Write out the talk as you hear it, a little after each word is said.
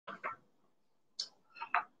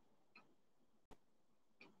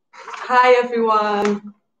Hi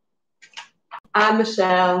everyone, I'm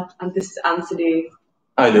Michelle and this is Anthony.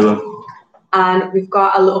 How you doing? And we've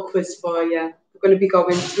got a little quiz for you. We're going to be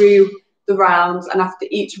going through the rounds, and after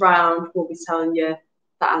each round we'll be telling you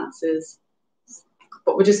the answers.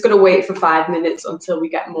 But we're just going to wait for 5 minutes until we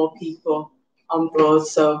get more people on board.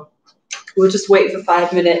 So we'll just wait for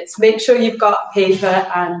 5 minutes. Make sure you've got paper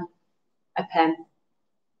and a pen.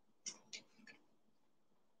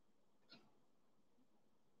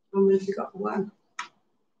 How many have you got for one?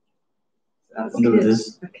 That's Wonder what it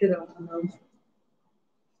is. a kid, I don't know.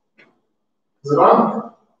 Is it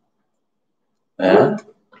on? Yeah.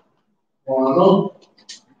 No.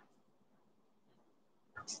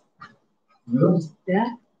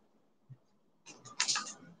 Yeah.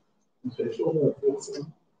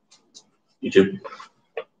 YouTube.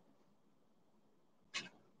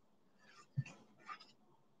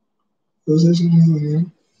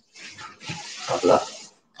 After that.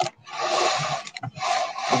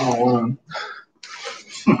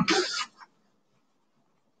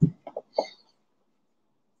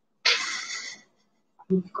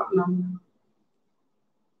 We've got none.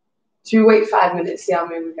 Should we wait 5 minutes, see how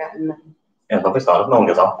many we get, and then? Yeah, probably started. No one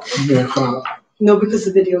gets on. No, because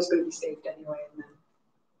the video's going to be saved anyway. And then.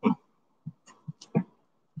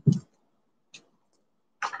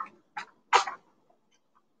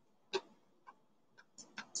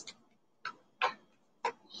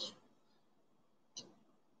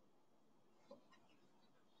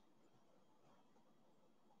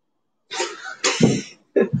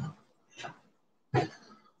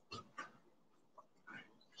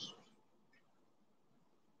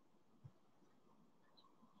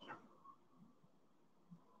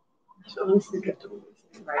 So honestly, get to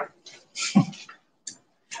right.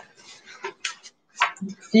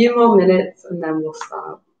 A few more minutes and then we'll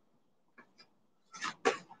start.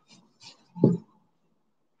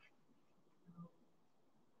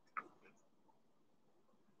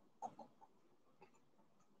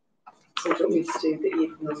 So do you want me to do the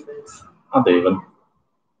even numbers? Not even.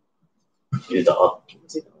 You the odd.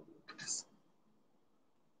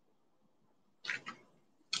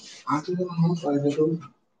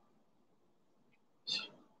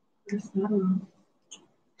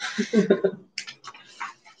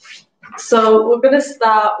 So we're going to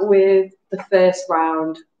start with the first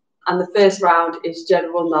round, and the first round is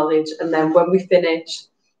general knowledge, and then when we finish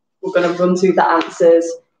we're going to run through the answers.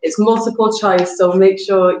 It's multiple choice, so make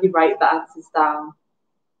sure you write the answers down.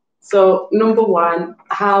 So number one,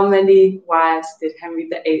 how many wives did Henry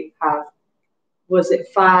VIII have? Was it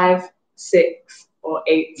 5, 6 or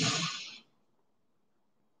 8?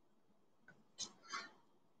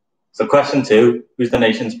 So question 2, who's the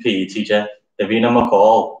nation's PE teacher? Davina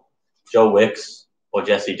McCall, Joe Wicks, or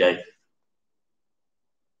Jessie J?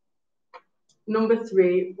 Number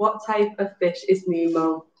 3, what type of fish is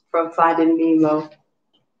Nemo from Finding Nemo?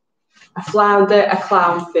 A flounder, a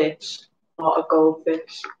clownfish, or a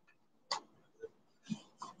goldfish?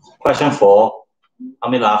 Question 4, how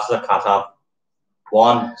many lives does a cat have?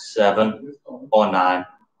 1, 7, or 9?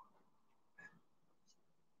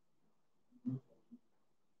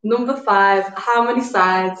 Number 5, how many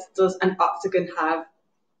sides does an octagon have?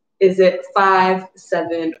 Is it 5,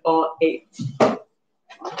 7, or 8?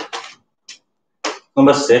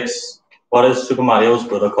 Number 6, what is Super Mario's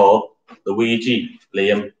brother called? Luigi,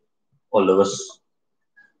 Liam, or Lewis?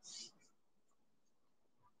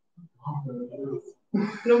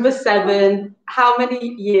 Number 7, how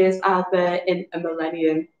many years are there in a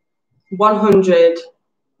millennium? 100,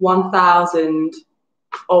 1,000,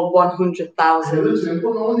 or 100,000?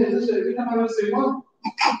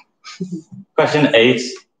 Question 8,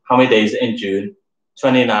 how many days in June?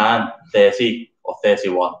 29, 30, or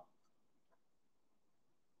 31?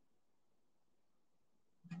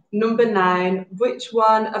 Number 9, which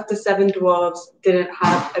one of the 7 dwarves didn't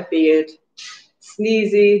have a beard?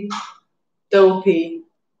 Sneezy, Dopey,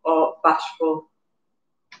 or Bashful?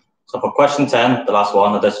 So for question 10, the last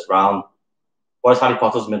one of this round, what is Harry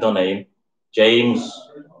Potter's middle name? James,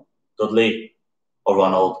 Dudley, or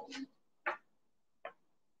Ronald?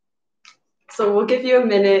 So we'll give you a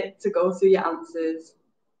minute to go through your answers.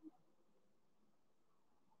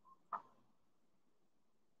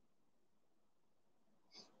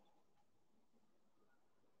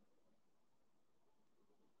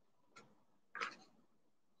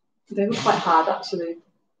 They were quite hard, actually.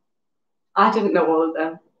 I didn't know all of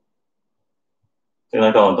them. I think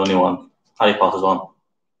I got only one. Harry Potter's one.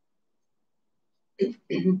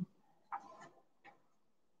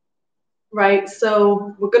 Right,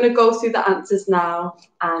 so we're going to go through the answers now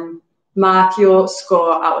and mark your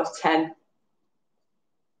score out of 10.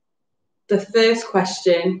 The first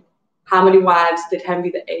question How many wives did Henry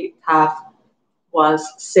VIII have? Was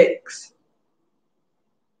 6.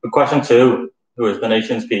 For question 2, who is the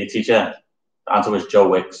nation's PE teacher? The answer was Joe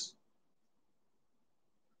Wicks.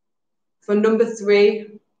 For number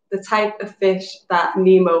 3, the type of fish that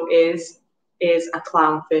Nemo is a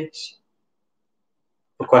clownfish.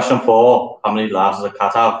 For question 4, how many lives does a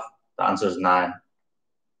cat have? The answer is 9.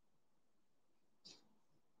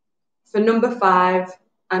 For number 5,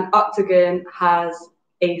 an octagon has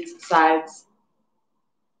 8 sides.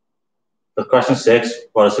 For question 6,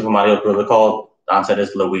 what is Super Mario brother called? The answer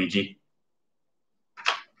is Luigi.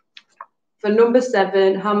 For number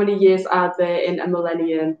 7, how many years are there in a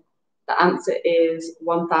millennium? The answer is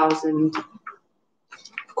 1,000.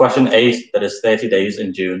 For question 8, there is 30 days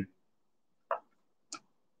in June.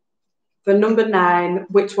 For number 9,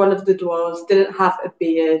 which one of the dwarves didn't have a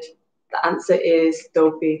beard? The answer is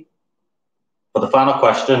Dopey. For the final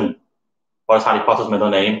question, what is Harry Potter's middle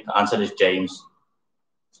name? The answer is James.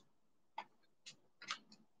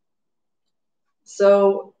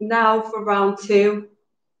 So now for round 2,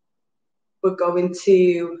 we're going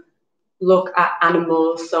to look at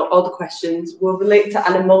animals. So all the questions will relate to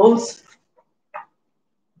animals.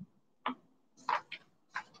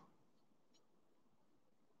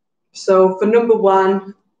 So for number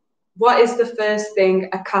 1, what is the first thing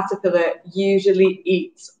a caterpillar usually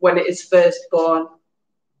eats when it is first born?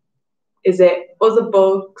 Is it other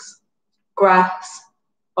bugs, grass,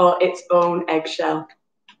 or its own eggshell?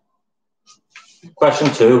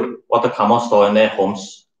 Question 2, what do camels store in their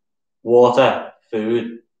humps? Water,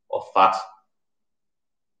 food, or fat?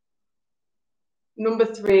 Number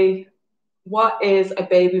 3, what is a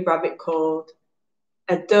baby rabbit called?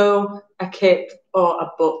 A doe, a kit, or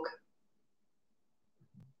a buck?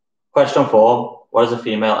 Question 4, what is a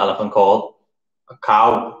female elephant called? A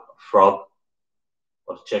cow, a frog,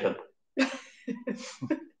 or a chicken?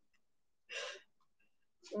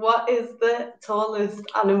 What is the tallest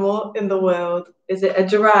animal in the world? Is it a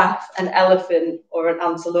giraffe, an elephant, or an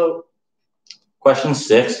antelope? Question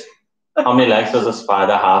 6, how many legs does a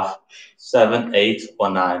spider have? 7, 8,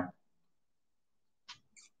 or 9?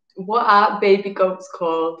 What are baby goats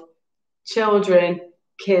called? Children,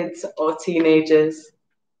 kids, or teenagers?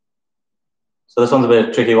 So this one's a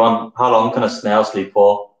bit tricky one. How long can a snail sleep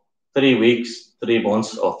for? 3 weeks, 3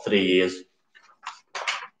 months, or 3 years?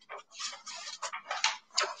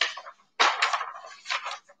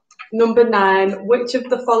 Number 9, which of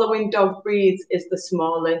the following dog breeds is the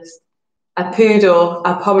smallest? A poodle,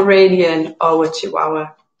 a Pomeranian, or a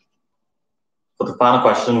Chihuahua? For the final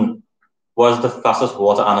question, what is the fastest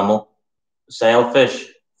water animal? A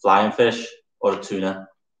sailfish, flying fish, or a tuna?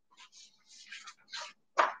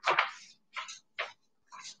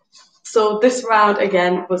 So this round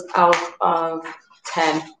again was out of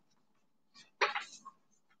 10.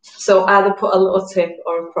 So either put a little tick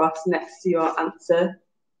or a cross next to your answer.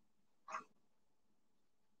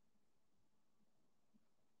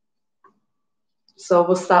 So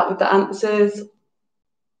we'll start with the answers.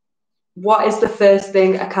 What is the first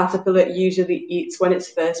thing a caterpillar usually eats when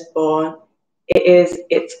it's first born? It is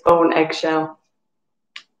its own eggshell.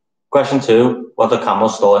 Question 2, what do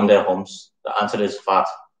camels store in their humps? The answer is fat.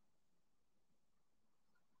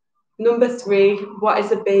 Number 3, what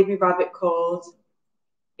is a baby rabbit called?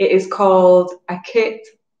 It is called a kit,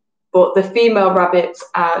 but the female rabbits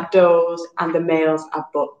are does and the males are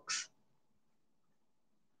bucks.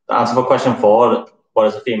 The answer for question 4, what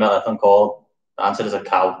is a female elephant called? The answer is a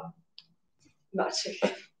cow. Not a chicken.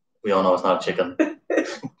 We all know it's not a chicken.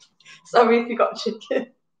 Sorry if you got chicken.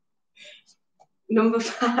 Number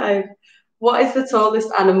 5, what is the tallest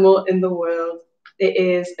animal in the world? It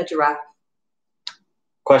is a giraffe.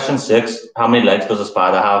 Question 6, how many legs does a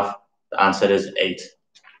spider have? The answer is 8.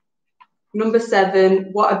 Number 7,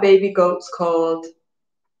 what are baby goats called?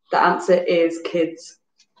 The answer is kids.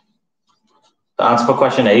 The answer for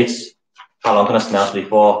question 8, how long can a snail sleep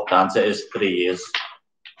for? The answer is 3 years.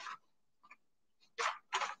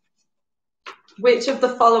 Which of the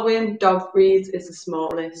following dog breeds is the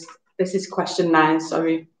smallest? This is question 9,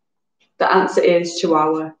 sorry. The answer is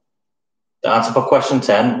Chihuahua. The answer for question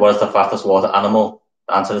 10, what is the fastest water animal?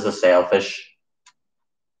 The answer is a sailfish.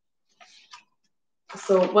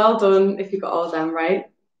 So well done if you got all of them right.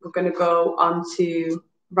 We're going to go on to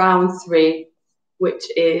round 3, which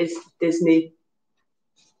is Disney.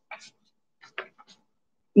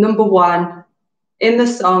 Number 1, in the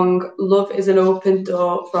song Love is an Open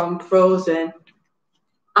Door from Frozen,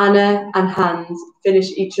 Anna and Hans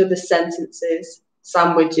finish each other's sentences,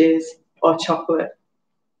 sandwiches, or chocolate.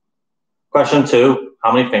 Question 2,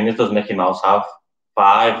 how many fingers does Mickey Mouse have?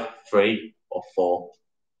 5, 3, or 4?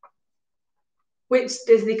 Which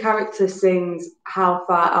Disney character sings How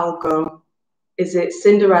Far I'll Go? Is it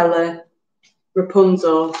Cinderella,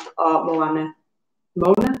 Rapunzel, or Moana?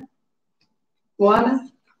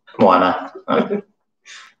 Moana?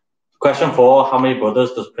 Question 4. How many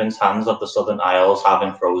brothers does Prince Hans of the Southern Isles have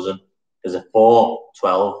in Frozen? Is it 4,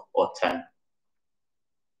 12, or 10?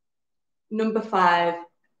 Number 5.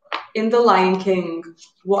 In The Lion King,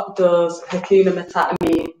 what does Hakuna Matata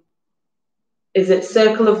mean? Is it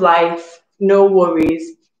circle of life, no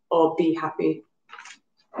worries, or be happy?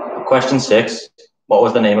 Question 6. What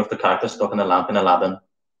was the name of the character stuck in the lamp in Aladdin?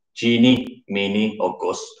 Genie, Meanie, or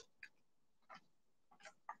Gust?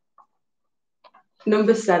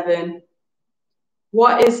 Number 7.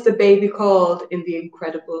 What is the baby called in The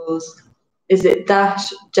Incredibles? Is it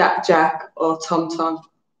Dash, Jack Jack, or Tom Tom?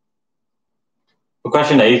 For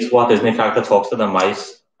question 8, what Disney character talks to the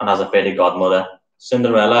mice and has a fairy godmother?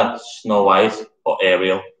 Cinderella, Snow White, or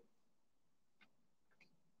Ariel?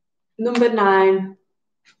 Number 9.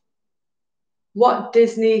 What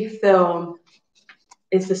Disney film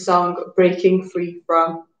is the song Breaking Free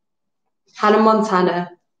from? Hannah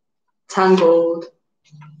Montana, Tangled,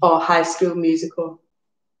 or High School Musical?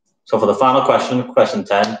 So for the final question, question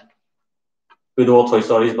 10, who do all Toy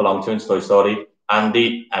Stories belong to in Toy Story?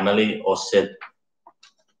 Andy, Emily, or Sid?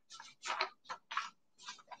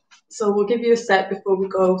 So we'll give you a sec before we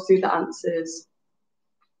go through the answers.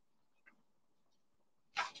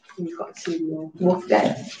 You've got 2 more. We'll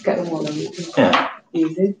get them all on. Yeah.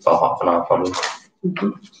 Easy. About half an hour probably. Mm-hmm.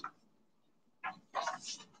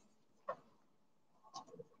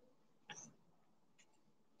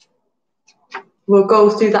 We'll go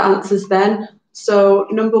through the answers then. So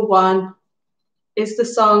number 1 is the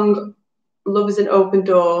song Love is an Open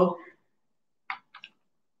Door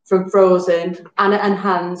from Frozen. Anna and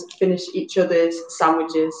Hans finish each other's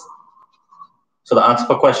sandwiches. So the answer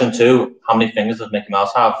for question 2, how many fingers does Mickey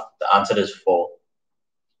Mouse have? The answer is 4.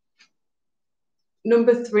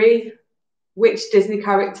 Number 3, which Disney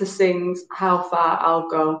character sings How Far I'll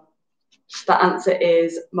Go? The answer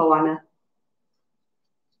is Moana.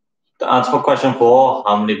 The answer for question 4,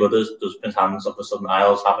 how many brothers does Prince Hans of the Southern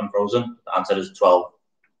Isles have in Frozen? The answer is 12.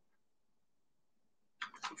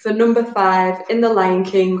 For number 5, in The Lion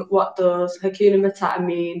King, what does Hakuna Matata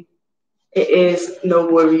mean? It is no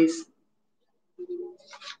worries.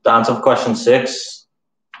 The answer for question 6,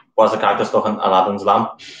 was the character stuck in Aladdin's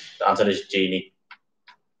lamp? The answer is Genie.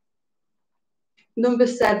 Number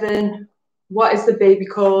 7, what is the baby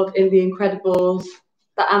called in The Incredibles?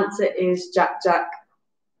 The answer is Jack Jack.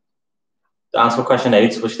 The answer for question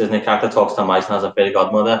 8, which Disney character talks to mice and has a fairy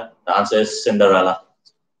godmother? The answer is Cinderella.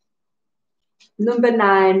 Number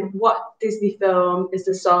 9, what Disney film is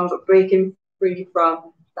the song Breaking Free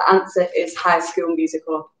from? The answer is High School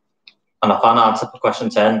Musical. And the final answer for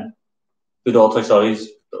question 10, who do all Toy Stories,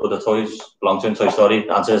 the other toys belong to in Toy Story?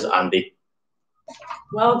 The answer is Andy.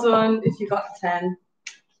 Well done if you got 10.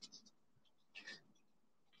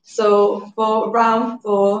 So for round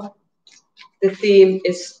 4, the theme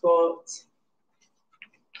is sport.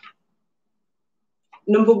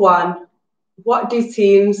 Number 1, what do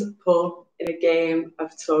teams pull in a game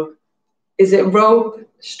of tug? Is it rope,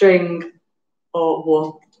 string, or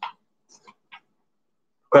wool?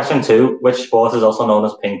 Question 2, which sport is also known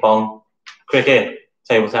as ping pong? Cricket,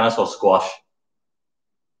 table tennis, or squash?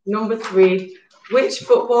 Number 3, which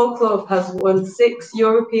football club has won 6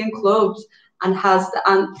 European clubs and has the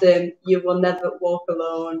anthem You Will Never Walk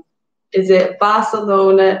Alone? Is it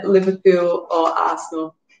Barcelona, Liverpool, or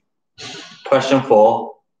Arsenal? Question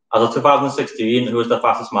 4, as of 2016, who is the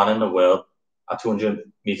fastest man in the world at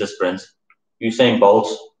 200-meter sprint? Usain Bolt,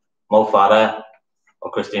 Mo Farah,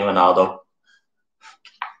 or Cristiano Ronaldo?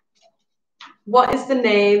 What is the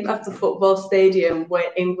name of the football stadium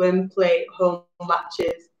where England play home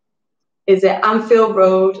matches? Is it Anfield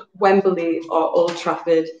Road, Wembley, or Old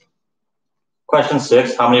Trafford? Question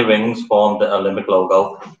 6, how many rings form the Olympic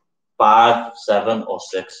logo? 5, 7, or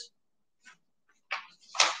 6?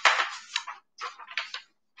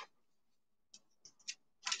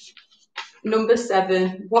 Number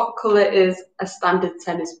 7, what colour is a standard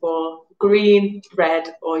tennis ball? Green,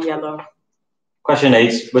 red, or yellow? Question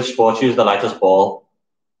 8, which sport uses the lightest ball?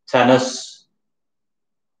 Tennis,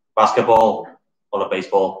 basketball, or a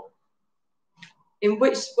baseball? In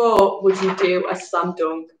which sport would you do a slam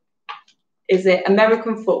dunk? Is it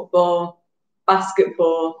American football,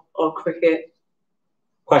 basketball, or cricket?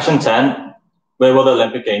 Question 10, where will the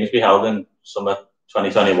Olympic Games be held in summer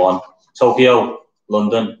 2021? Tokyo,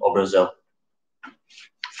 London, or Brazil?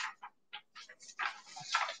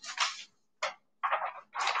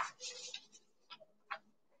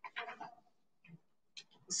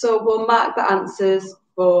 So we'll mark the answers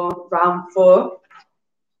for round 4.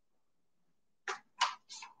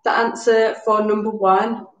 The answer for number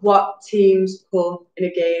 1, what teams pull in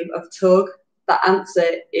a game of tug? The answer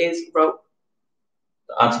is rope.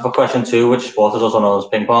 The answer for question 2, which sport is also known as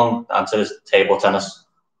ping pong? The answer is table tennis.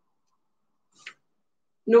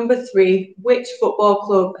 Number 3, which football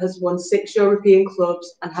club has won 6 European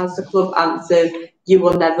clubs and has the club anthem, "You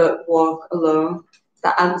will never walk alone"?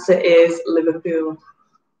 The answer is Liverpool.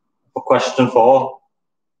 For question 4,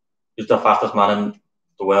 who's the fastest man in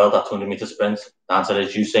the world at 200-meter sprint? The answer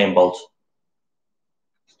is Usain Bolt.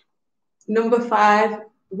 Number 5,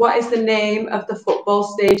 what is the name of the football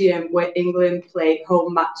stadium where England play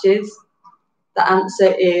home matches? The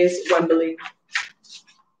answer is Wembley.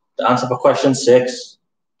 The answer for question 6,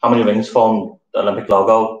 how many rings form the Olympic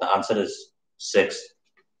logo? The answer is 6.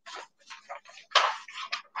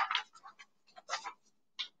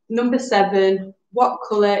 Number 7, what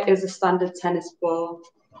colour is a standard tennis ball?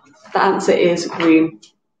 The answer is green.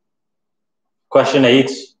 Question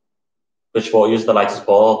 8, which sport uses the lightest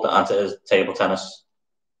ball? The answer is table tennis.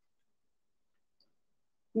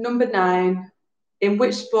 Number 9, in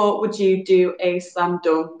which sport would you do a slam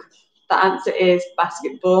dunk? The answer is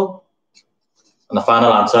basketball. And the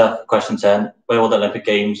final answer, question 10, where will the Olympic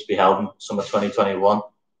Games be held in summer 2021?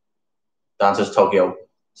 The answer is Tokyo.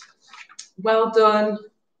 Well done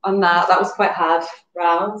on that. That was quite hard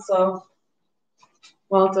round, so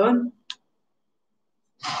well done.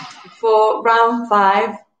 For round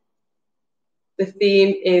 5, the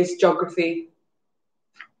theme is geography.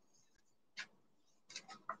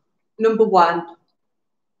 Number 1,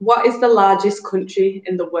 what is the largest country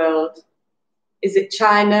in the world? Is it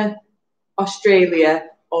China, Australia,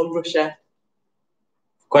 or Russia?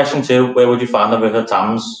 Question 2, where would you find the River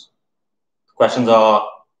Thames? The questions are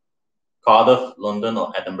Cardiff, London,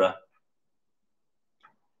 or Edinburgh.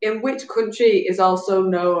 In which country is also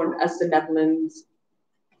known as the Netherlands?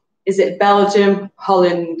 Is it Belgium,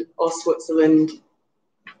 Holland, or Switzerland?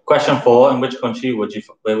 Question 4, in which country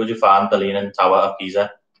where would you find the Leaning Tower of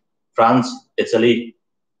Pisa? France, Italy,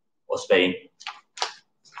 or Spain?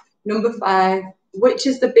 Number 5, which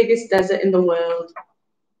is the biggest desert in the world?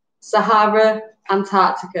 Sahara,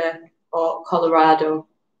 Antarctica, or Colorado?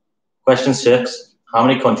 Question 6, how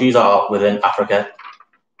many countries are within Africa?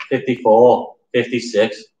 54,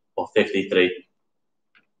 56, or 53?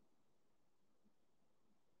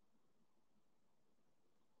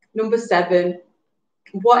 Number 7,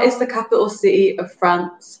 what is the capital city of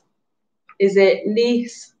France? Is it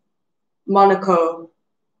Nice, Monaco,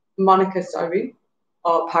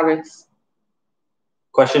 or Paris?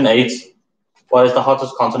 Question 8, what is the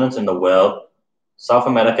hottest continent in the world? South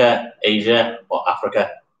America, Asia, or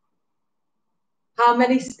Africa? How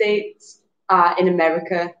many states are in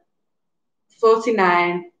America?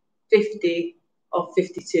 49, 50, or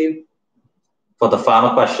 52? For the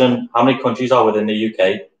final question, how many countries are within the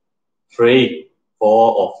UK? 3,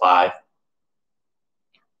 4, or 5?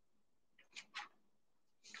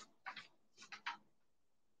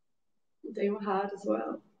 They were hard as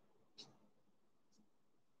well.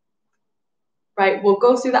 Right, we'll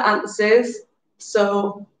go through the answers.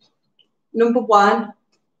 So, number 1,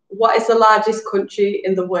 what is the largest country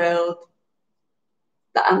in the world?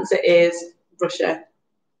 The answer is Russia.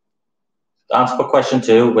 The answer for question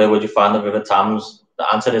 2, where would you find the River Thames?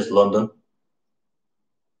 The answer is London.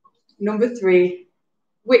 Number 3,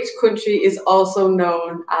 which country is also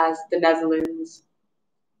known as the Netherlands?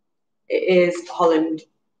 It is Holland.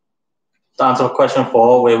 The answer for question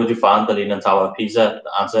 4, where would you find the Leaning Tower of Pisa?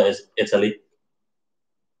 The answer is Italy.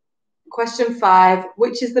 Question 5,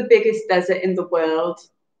 which is the biggest desert in the world?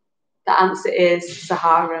 The answer is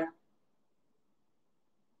Sahara.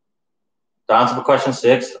 The answer for question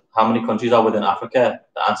 6, how many countries are within Africa?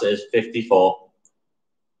 The answer is 54.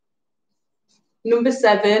 Number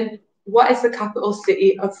 7, what is the capital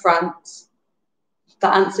city of France? The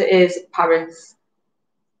answer is Paris.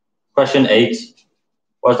 Question 8,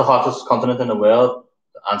 what is the hottest continent in the world?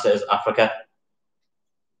 The answer is Africa.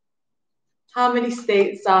 How many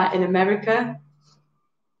states are in America?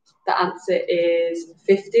 The answer is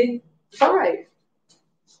 50. Is that right?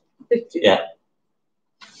 50. Yeah.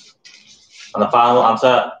 And the final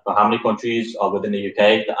answer for how many countries are within the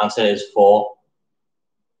UK? The answer is 4.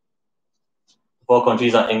 4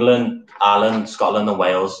 countries are England, Ireland, Scotland, and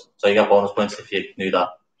Wales. So you get bonus points if you knew that.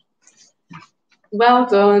 Well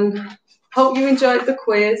done. Hope you enjoyed the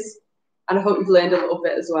quiz, and I hope you've learned a little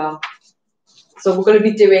bit as well. So we're going to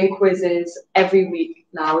be doing quizzes every week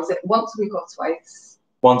now. Is it once a week or twice?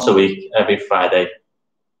 Once a week, every Friday.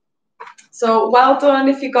 So well done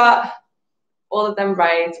if you got all of them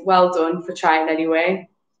right. Well done for trying anyway.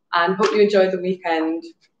 and hope you enjoy the weekend.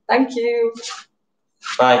 Thank you.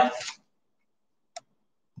 Bye.